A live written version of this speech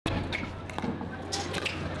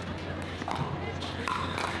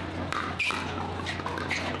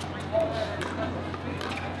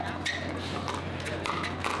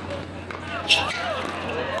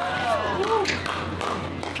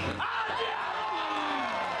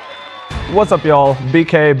What's up, y'all?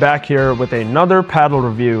 BK back here with another paddle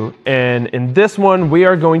review, and in this one we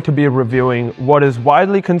are going to be reviewing what is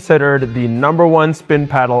widely considered the #1 spin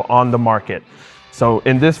paddle on the market. So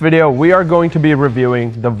in this video we are going to be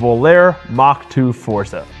reviewing the Volair Mach 2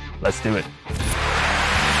 Forza. Let's do it.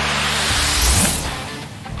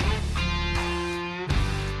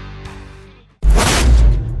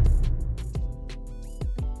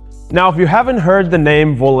 Now, if you haven't heard the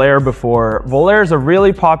name Volair before, Volair is a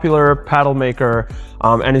really popular paddle maker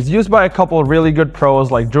and is used by a couple of really good pros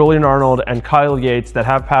like Julian Arnold and Kyle Yates that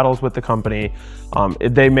have paddles with the company.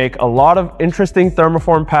 They make a lot of interesting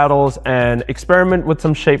thermoform paddles and experiment with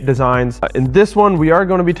some shape designs. In this one, we are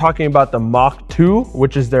going to be talking about the Mach 2,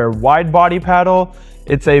 which is their wide body paddle.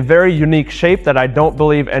 It's a very unique shape that I don't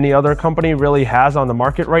believe any other company really has on the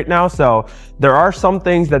market right now. So there are some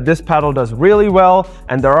things that this paddle does really well,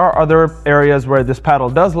 and there are other areas where this paddle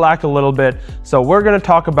does lack a little bit. So we're going to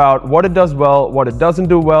talk about what it does well, what it doesn't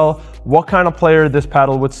do well, what kind of player this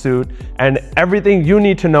paddle would suit, and everything you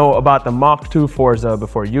need to know about the Mach 2 Forza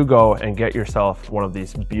before you go and get yourself one of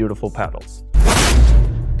these beautiful paddles.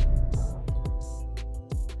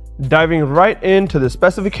 Diving right into the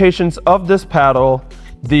specifications of this paddle,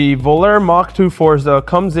 the Volair Mach 2 Forza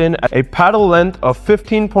comes in at a paddle length of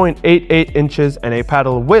 15.88 inches and a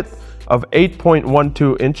paddle width of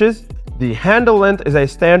 8.12 inches. The handle length is a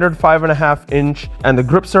standard 5.5 inch and the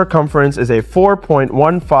grip circumference is a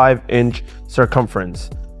 4.15 inch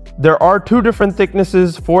circumference. There are two different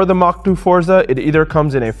thicknesses for the Mach 2 Forza. It either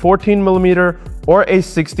comes in a 14mm or a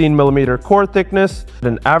 16mm core thickness,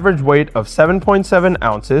 an average weight of 7.7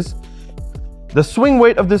 ounces. The swing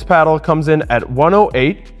weight of this paddle comes in at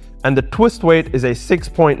 108 and the twist weight is a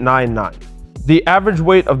 6.99. The average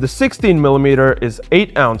weight of the 16mm is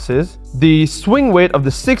 8 ounces. The swing weight of the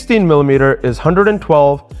 16mm is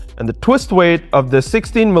 112 and the twist weight of the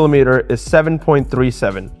 16mm is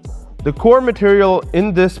 7.37. The core material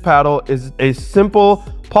in this paddle is a simple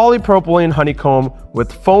polypropylene honeycomb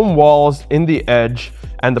with foam walls in the edge,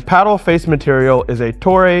 and the paddle face material is a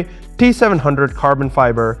Toray T700 carbon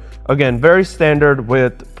fiber. Again, very standard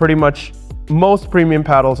with pretty much most premium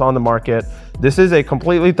paddles on the market. This is a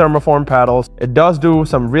completely thermoform paddle. It does do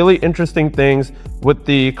some really interesting things with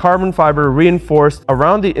the carbon fiber reinforced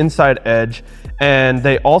around the inside edge, and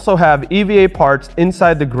they also have EVA parts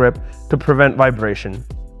inside the grip to prevent vibration.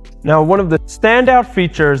 Now, one of the standout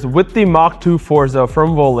features with the Mach 2 Forza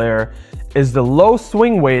from Volair is the low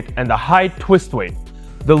swing weight and the high twist weight.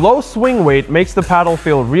 The low swing weight makes the paddle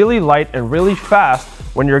feel really light and really fast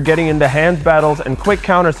when you're getting into hands battles and quick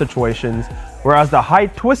counter situations, whereas the high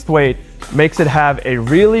twist weight makes it have a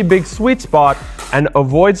really big sweet spot and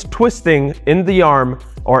avoids twisting in the arm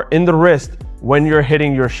or in the wrist when you're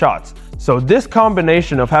hitting your shots. So this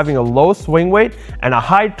combination of having a low swing weight and a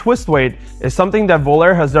high twist weight is something that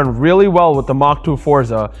Volair has done really well with the Mach 2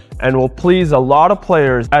 Forza and will please a lot of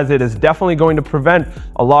players, as it is definitely going to prevent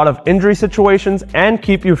a lot of injury situations and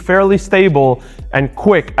keep you fairly stable and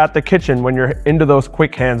quick at the kitchen when you're into those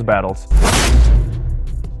quick hands battles.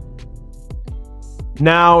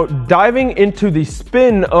 Now, diving into the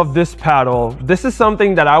spin of this paddle, this is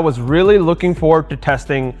something that I was really looking forward to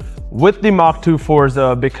testing with the Mach 2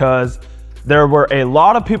 Forza because there were a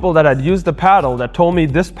lot of people that had used the paddle that told me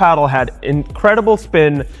this paddle had incredible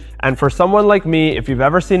spin, and for someone like me, if you've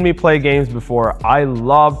ever seen me play games before, I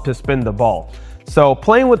love to spin the ball. So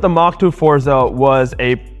playing with the Mach 2 Forza was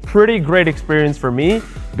a pretty great experience for me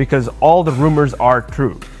because all the rumors are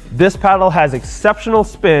true. This paddle has exceptional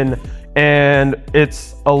spin, and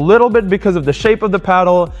it's a little bit because of the shape of the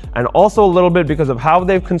paddle and also a little bit because of how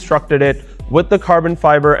they've constructed it with the carbon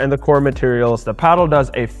fiber and the core materials. The paddle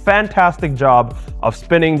does a fantastic job of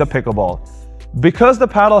spinning the pickleball. Because the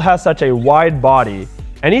paddle has such a wide body,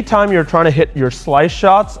 anytime you're trying to hit your slice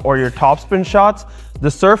shots or your topspin shots,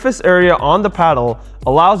 the surface area on the paddle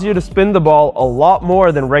allows you to spin the ball a lot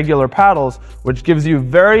more than regular paddles, which gives you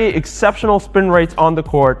very exceptional spin rates on the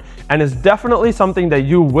court and is definitely something that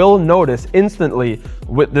you will notice instantly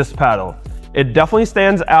with this paddle. It definitely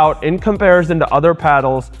stands out in comparison to other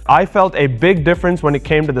paddles. I felt a big difference when it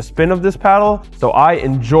came to the spin of this paddle, so I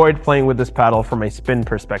enjoyed playing with this paddle from a spin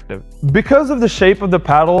perspective. Because of the shape of the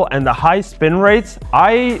paddle and the high spin rates,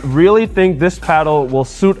 I really think this paddle will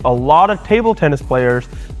suit a lot of table tennis players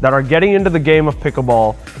that are getting into the game of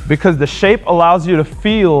pickleball because the shape allows you to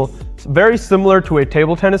feel very similar to a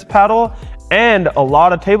table tennis paddle, and a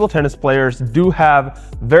lot of table tennis players do have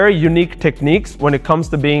very unique techniques when it comes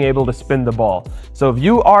to being able to spin the ball. So if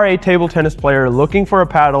you are a table tennis player looking for a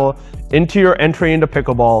paddle into your entry into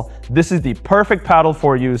pickleball, this is the perfect paddle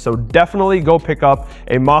for you. So definitely go pick up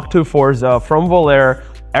a Mach 2 Forza from Volair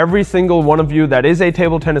every single one of you that is a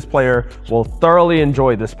table tennis player will thoroughly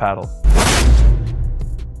enjoy this paddle.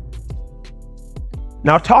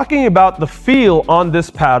 Now, talking about the feel on this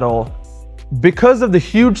paddle, because of the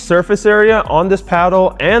huge surface area on this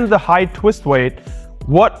paddle and the high twist weight,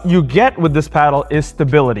 what you get with this paddle is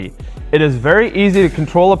stability. It is very easy to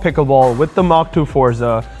control a pickleball with the Mach 2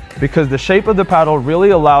 Forza because the shape of the paddle really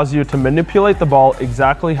allows you to manipulate the ball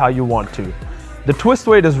exactly how you want to. The twist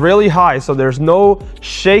weight is really high, so there's no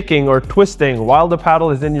shaking or twisting while the paddle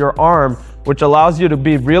is in your arm, which allows you to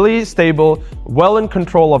be really stable, well in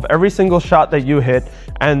control of every single shot that you hit,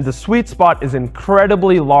 and the sweet spot is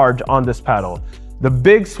incredibly large on this paddle. The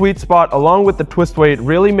big sweet spot along with the twist weight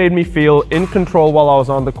really made me feel in control while I was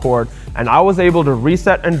on the court, and I was able to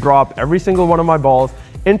reset and drop every single one of my balls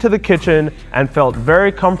into the kitchen and felt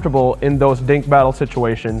very comfortable in those dink battle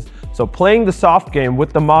situations. So playing the soft game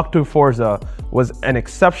with the Mach 2 Forza was an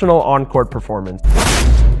exceptional on-court performance.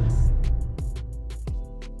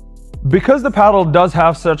 Because the paddle does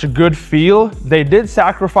have such a good feel, they did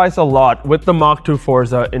sacrifice a lot with the Mach 2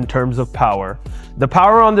 Forza in terms of power. The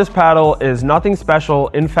power on this paddle is nothing special.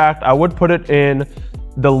 In fact, I would put it in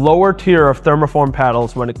the lower tier of thermoform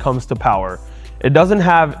paddles when it comes to power. It doesn't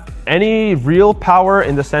have any real power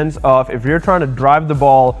in the sense of if you're trying to drive the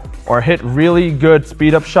ball or hit really good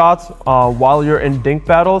speed up shots while you're in dink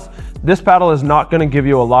battles, this paddle is not going to give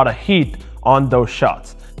you a lot of heat on those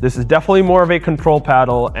shots. This is definitely more of a control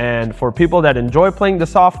paddle, and for people that enjoy playing the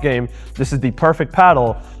soft game, this is the perfect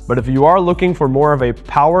paddle. But if you are looking for more of a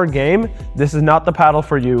power game, this is not the paddle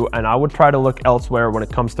for you, and I would try to look elsewhere when it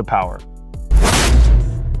comes to power.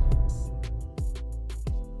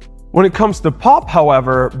 When it comes to pop,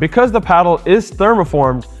 however, because the paddle is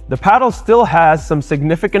thermoformed, the paddle still has some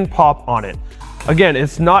significant pop on it. Again,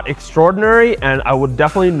 it's not extraordinary, and I would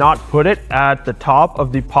definitely not put it at the top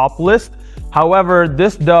of the pop list. However,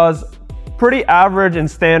 this does pretty average and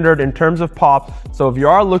standard in terms of pop, so if you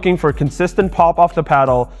are looking for consistent pop off the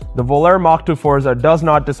paddle, the Volair Mach 2 Forza does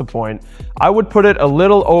not disappoint. I would put it a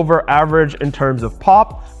little over average in terms of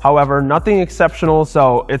pop, however, nothing exceptional,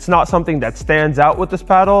 so it's not something that stands out with this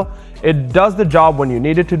paddle. It does the job when you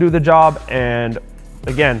need it to do the job, and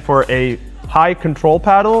again, for a high control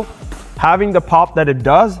paddle, having the pop that it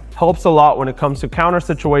does helps a lot when it comes to counter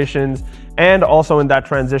situations and also in that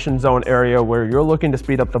transition zone area where you're looking to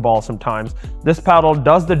speed up the ball sometimes. This paddle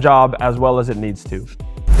does the job as well as it needs to.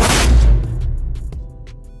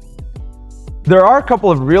 There are a couple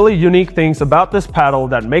of really unique things about this paddle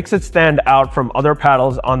that makes it stand out from other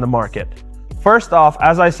paddles on the market. First off,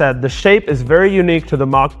 as I said, the shape is very unique to the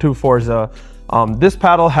Mach 2 Forza. This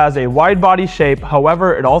paddle has a wide body shape,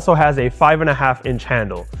 however, it also has a 5.5-inch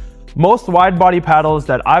handle. Most wide body paddles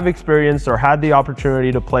that I've experienced or had the opportunity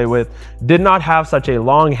to play with did not have such a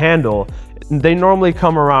long handle. They normally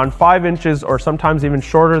come around 5 inches or sometimes even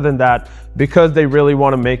shorter than that because they really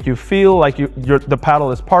want to make you feel like the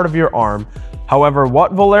paddle is part of your arm. However,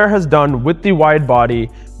 what Volair has done with the wide body,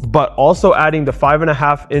 but also adding the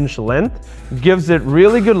 5.5-inch length, gives it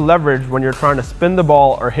really good leverage when you're trying to spin the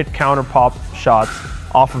ball or hit counter pop shots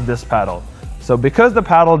off of this paddle. So because the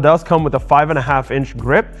paddle does come with a 5.5-inch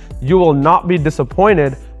grip, you will not be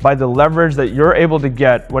disappointed by the leverage that you're able to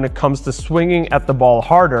get when it comes to swinging at the ball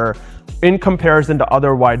harder in comparison to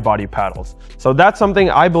other wide body paddles. So that's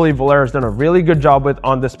something I believe Volair has done a really good job with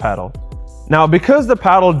on this paddle. Now, because the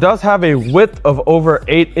paddle does have a width of over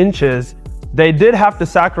 8 inches, they did have to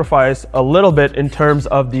sacrifice a little bit in terms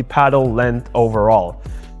of the paddle length overall.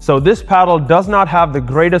 So this paddle does not have the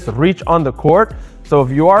greatest reach on the court. So if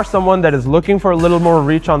you are someone that is looking for a little more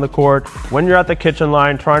reach on the court when you're at the kitchen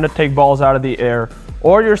line trying to take balls out of the air,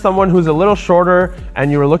 or you're someone who's a little shorter and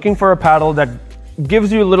you're looking for a paddle that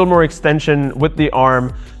gives you a little more extension with the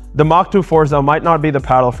arm, the Mach 2 Forza might not be the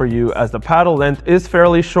paddle for you, as the paddle length is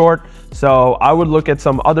fairly short. So I would look at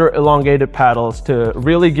some other elongated paddles to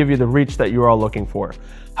really give you the reach that you are looking for.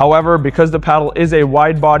 However, because the paddle is a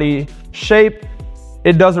wide body shape,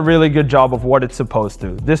 it does a really good job of what it's supposed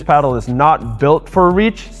to. This paddle is not built for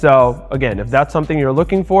reach, so again, if that's something you're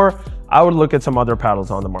looking for, I would look at some other paddles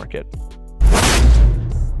on the market.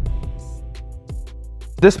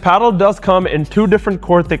 This paddle does come in two different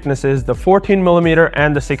core thicknesses, the 14mm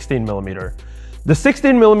and the 16mm. The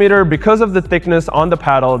 16mm, because of the thickness on the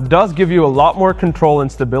paddle, does give you a lot more control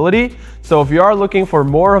and stability. So if you are looking for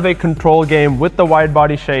more of a control game with the wide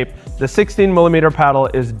body shape, the 16mm paddle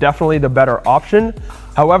is definitely the better option.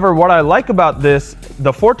 However, what I like about this,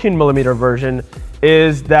 the 14mm version,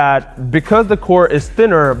 is that because the core is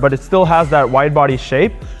thinner, but it still has that wide body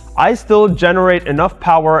shape, I still generate enough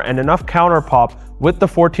power and enough counter pop with the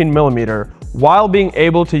 14mm while being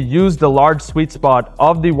able to use the large sweet spot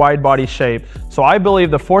of the wide body shape. So I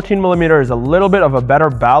believe the 14mm is a little bit of a better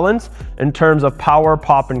balance in terms of power,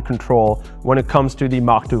 pop, and control when it comes to the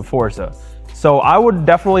Mach 2 Forza. So I would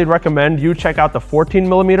definitely recommend you check out the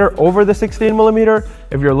 14mm over the 16mm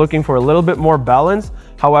if you're looking for a little bit more balance.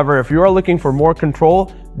 However, if you are looking for more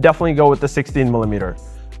control, definitely go with the 16mm.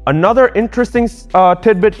 Another interesting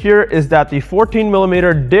tidbit here is that the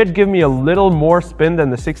 14mm did give me a little more spin than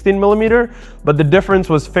the 16mm, but the difference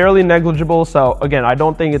was fairly negligible. So again, I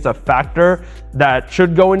don't think it's a factor that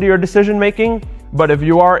should go into your decision making. But if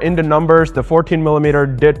you are into numbers, the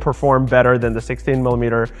 14mm did perform better than the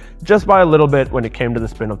 16mm just by a little bit when it came to the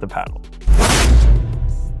spin of the paddle.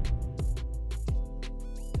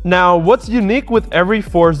 Now, what's unique with every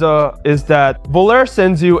Forza is that Volair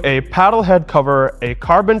sends you a paddle head cover, a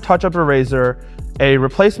carbon touch-up eraser, a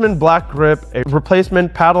replacement black grip, a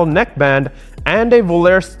replacement paddle neckband, and a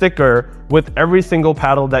Volair sticker with every single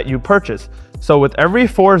paddle that you purchase. So with every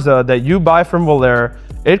Forza that you buy from Volair,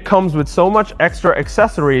 it comes with so much extra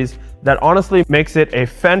accessories that honestly makes it a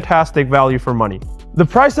fantastic value for money. The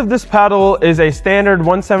price of this paddle is a standard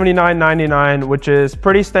 $179.99, which is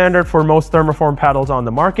pretty standard for most thermoform paddles on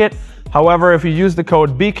the market. However, if you use the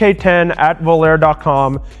code BK10 at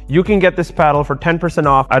Volair.com, you can get this paddle for 10%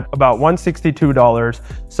 off at about $162.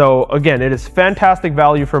 So again, it is fantastic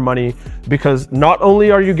value for money because not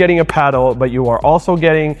only are you getting a paddle, but you are also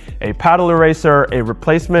getting a paddle eraser, a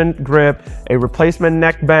replacement grip, a replacement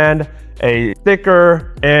neckband, a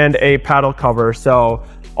sticker, and a paddle cover. So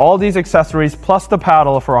all these accessories plus the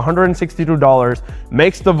paddle for $162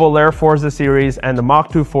 makes the Volair Forza series and the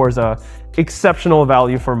Mach 2 Forza exceptional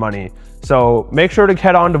value for money. So make sure to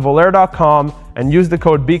head on to Volair.com and use the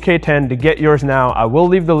code BK10 to get yours now. I will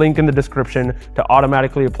leave the link in the description to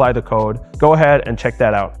automatically apply the code. Go ahead and check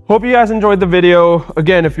that out. Hope you guys enjoyed the video.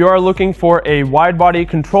 Again, if you are looking for a wide body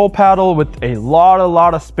control paddle with a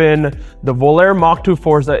lot of spin, the Volair Mach 2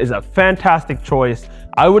 Forza is a fantastic choice.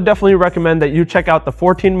 I would definitely recommend that you check out the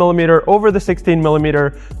 14mm over the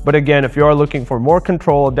 16mm. But again, if you are looking for more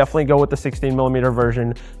control, definitely go with the 16mm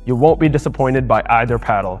version. You won't be disappointed by either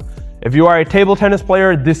paddle. If you are a table tennis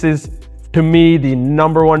player, this is, to me, the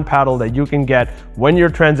 #1 paddle that you can get when you're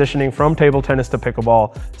transitioning from table tennis to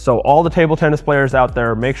pickleball. So all the table tennis players out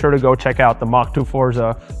there, make sure to go check out the Mach 2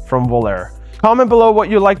 Forza from Volair. Comment below what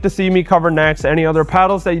you'd like to see me cover next, any other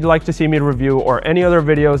paddles that you'd like to see me review, or any other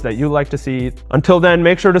videos that you'd like to see. Until then,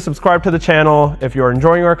 make sure to subscribe to the channel if you're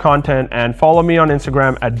enjoying our content, and follow me on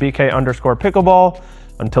Instagram at BK_pickleball.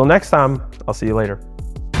 Until next time, I'll see you later.